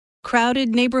Crowded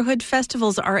neighborhood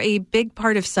festivals are a big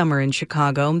part of summer in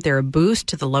Chicago. They're a boost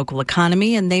to the local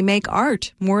economy, and they make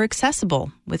art more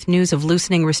accessible. With news of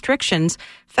loosening restrictions,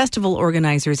 festival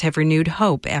organizers have renewed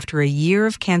hope after a year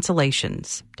of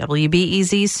cancellations.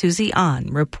 WBEZ's Susie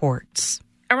An reports.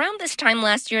 Around this time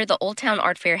last year, the Old Town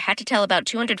Art Fair had to tell about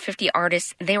 250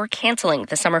 artists they were canceling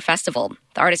the summer festival.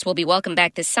 The artists will be welcome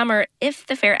back this summer if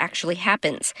the fair actually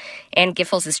happens. Ann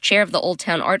Giffels is chair of the Old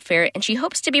Town Art Fair, and she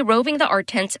hopes to be roving the art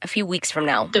tents a few weeks from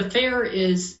now. The fair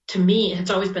is, to me, it's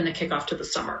always been the kickoff to the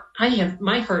summer.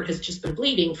 My heart has just been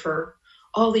bleeding for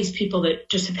all these people that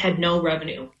just have had no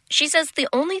revenue. She says the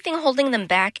only thing holding them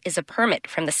back is a permit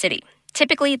from the city.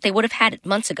 Typically, they would have had it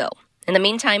months ago. In the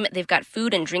meantime, they've got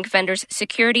food and drink vendors,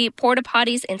 security, porta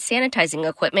potties, and sanitizing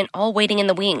equipment all waiting in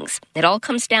the wings. It all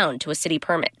comes down to a city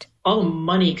permit. All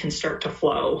money can start to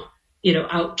flow,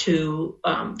 out to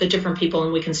the different people,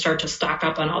 and we can start to stock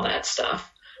up on all that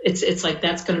stuff. It's like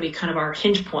that's going to be kind of our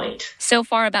hinge point. So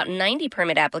far, about 90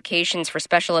 permit applications for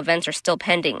special events are still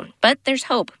pending, but there's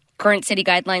hope. Current city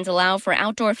guidelines allow for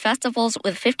outdoor festivals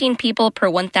with 15 people per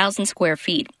 1,000 square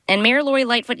feet. And Mayor Lori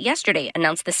Lightfoot yesterday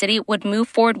announced the city would move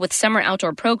forward with summer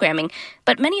outdoor programming,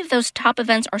 but many of those top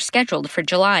events are scheduled for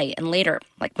July and later,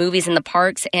 like movies in the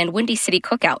parks and Windy City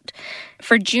Cookout.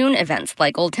 For June events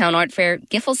like Old Town Art Fair,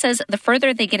 Giffel says the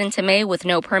further they get into May with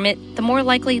no permit, the more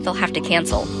likely they'll have to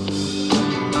cancel.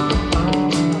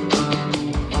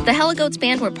 The Heligoats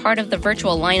Band were part of the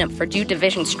virtual lineup for Dew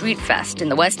Division Street Fest in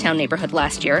the Westtown neighborhood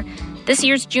last year. This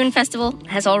year's June festival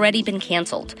has already been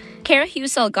canceled. Kara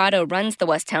Hughes Salgado runs the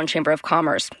Westtown Chamber of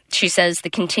Commerce. She says the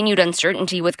continued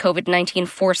uncertainty with COVID-19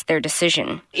 forced their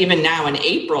decision. Even now in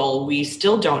April, we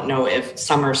still don't know if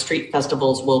summer street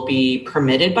festivals will be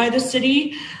permitted by the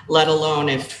city, let alone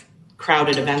if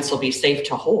crowded events will be safe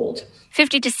to hold.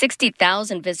 50 to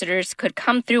 60,000 visitors could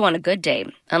come through on a good day.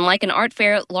 Unlike an art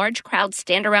fair, large crowds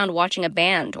stand around watching a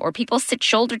band, or people sit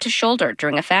shoulder to shoulder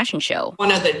during a fashion show.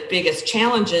 One of the biggest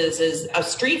challenges is a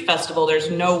street festival. There's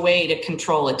no way to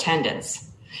control attendance.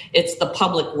 It's the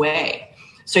public way.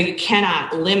 So you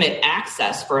cannot limit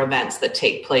access for events that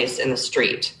take place in the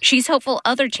street. She's hopeful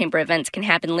other chamber events can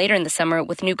happen later in the summer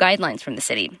with new guidelines from the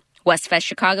city. Westfest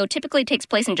Chicago typically takes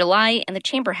place in July, and the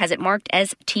chamber has it marked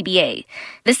as TBA.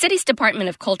 The city's Department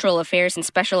of Cultural Affairs and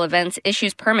Special Events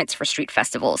issues permits for street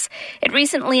festivals. It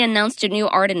recently announced a new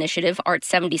art initiative, Art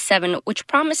 77, which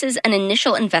promises an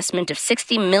initial investment of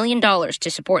 $60 million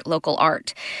to support local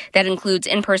art. That includes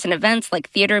in-person events like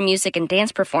theater, music, and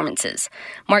dance performances.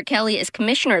 Mark Kelly is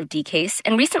commissioner of DCASE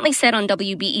and recently said on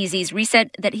WBEZ's Reset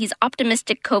that he's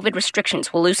optimistic COVID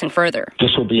restrictions will loosen further.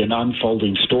 This will be an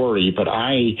unfolding story, but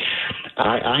I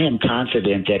am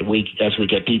confident that as we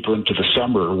get deeper into the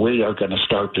summer, we are going to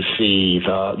start to see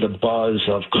the buzz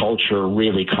of culture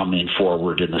really coming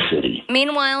forward in the city.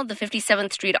 Meanwhile, the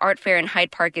 57th Street Art Fair in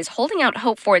Hyde Park is holding out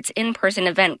hope for its in-person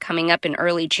event coming up in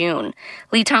early June.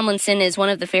 Lee Tomlinson is one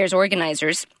of the fair's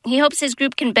organizers. He hopes his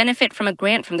group can benefit from a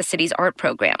grant from the city's art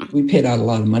program. We paid out a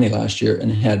lot of money last year and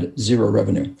had zero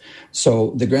revenue.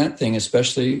 So the grant thing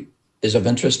especially is of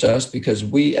interest to us because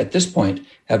we, at this point,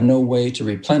 have no way to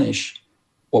replenish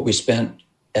what we spent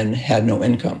and had no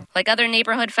income. Like other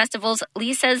neighborhood festivals,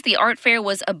 Lee says the art fair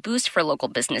was a boost for local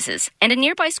businesses and a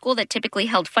nearby school that typically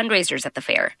held fundraisers at the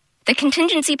fair. The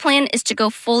contingency plan is to go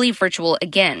fully virtual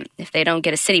again if they don't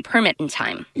get a city permit in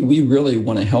time. We really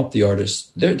want to help the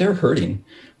artists. They're hurting.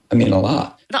 A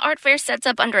lot. The art fair sets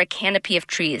up under a canopy of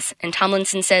trees, and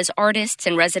Tomlinson says artists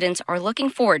and residents are looking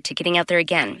forward to getting out there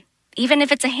again, even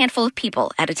if it's a handful of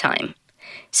people at a time.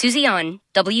 Susie An,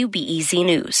 WBEZ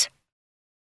News.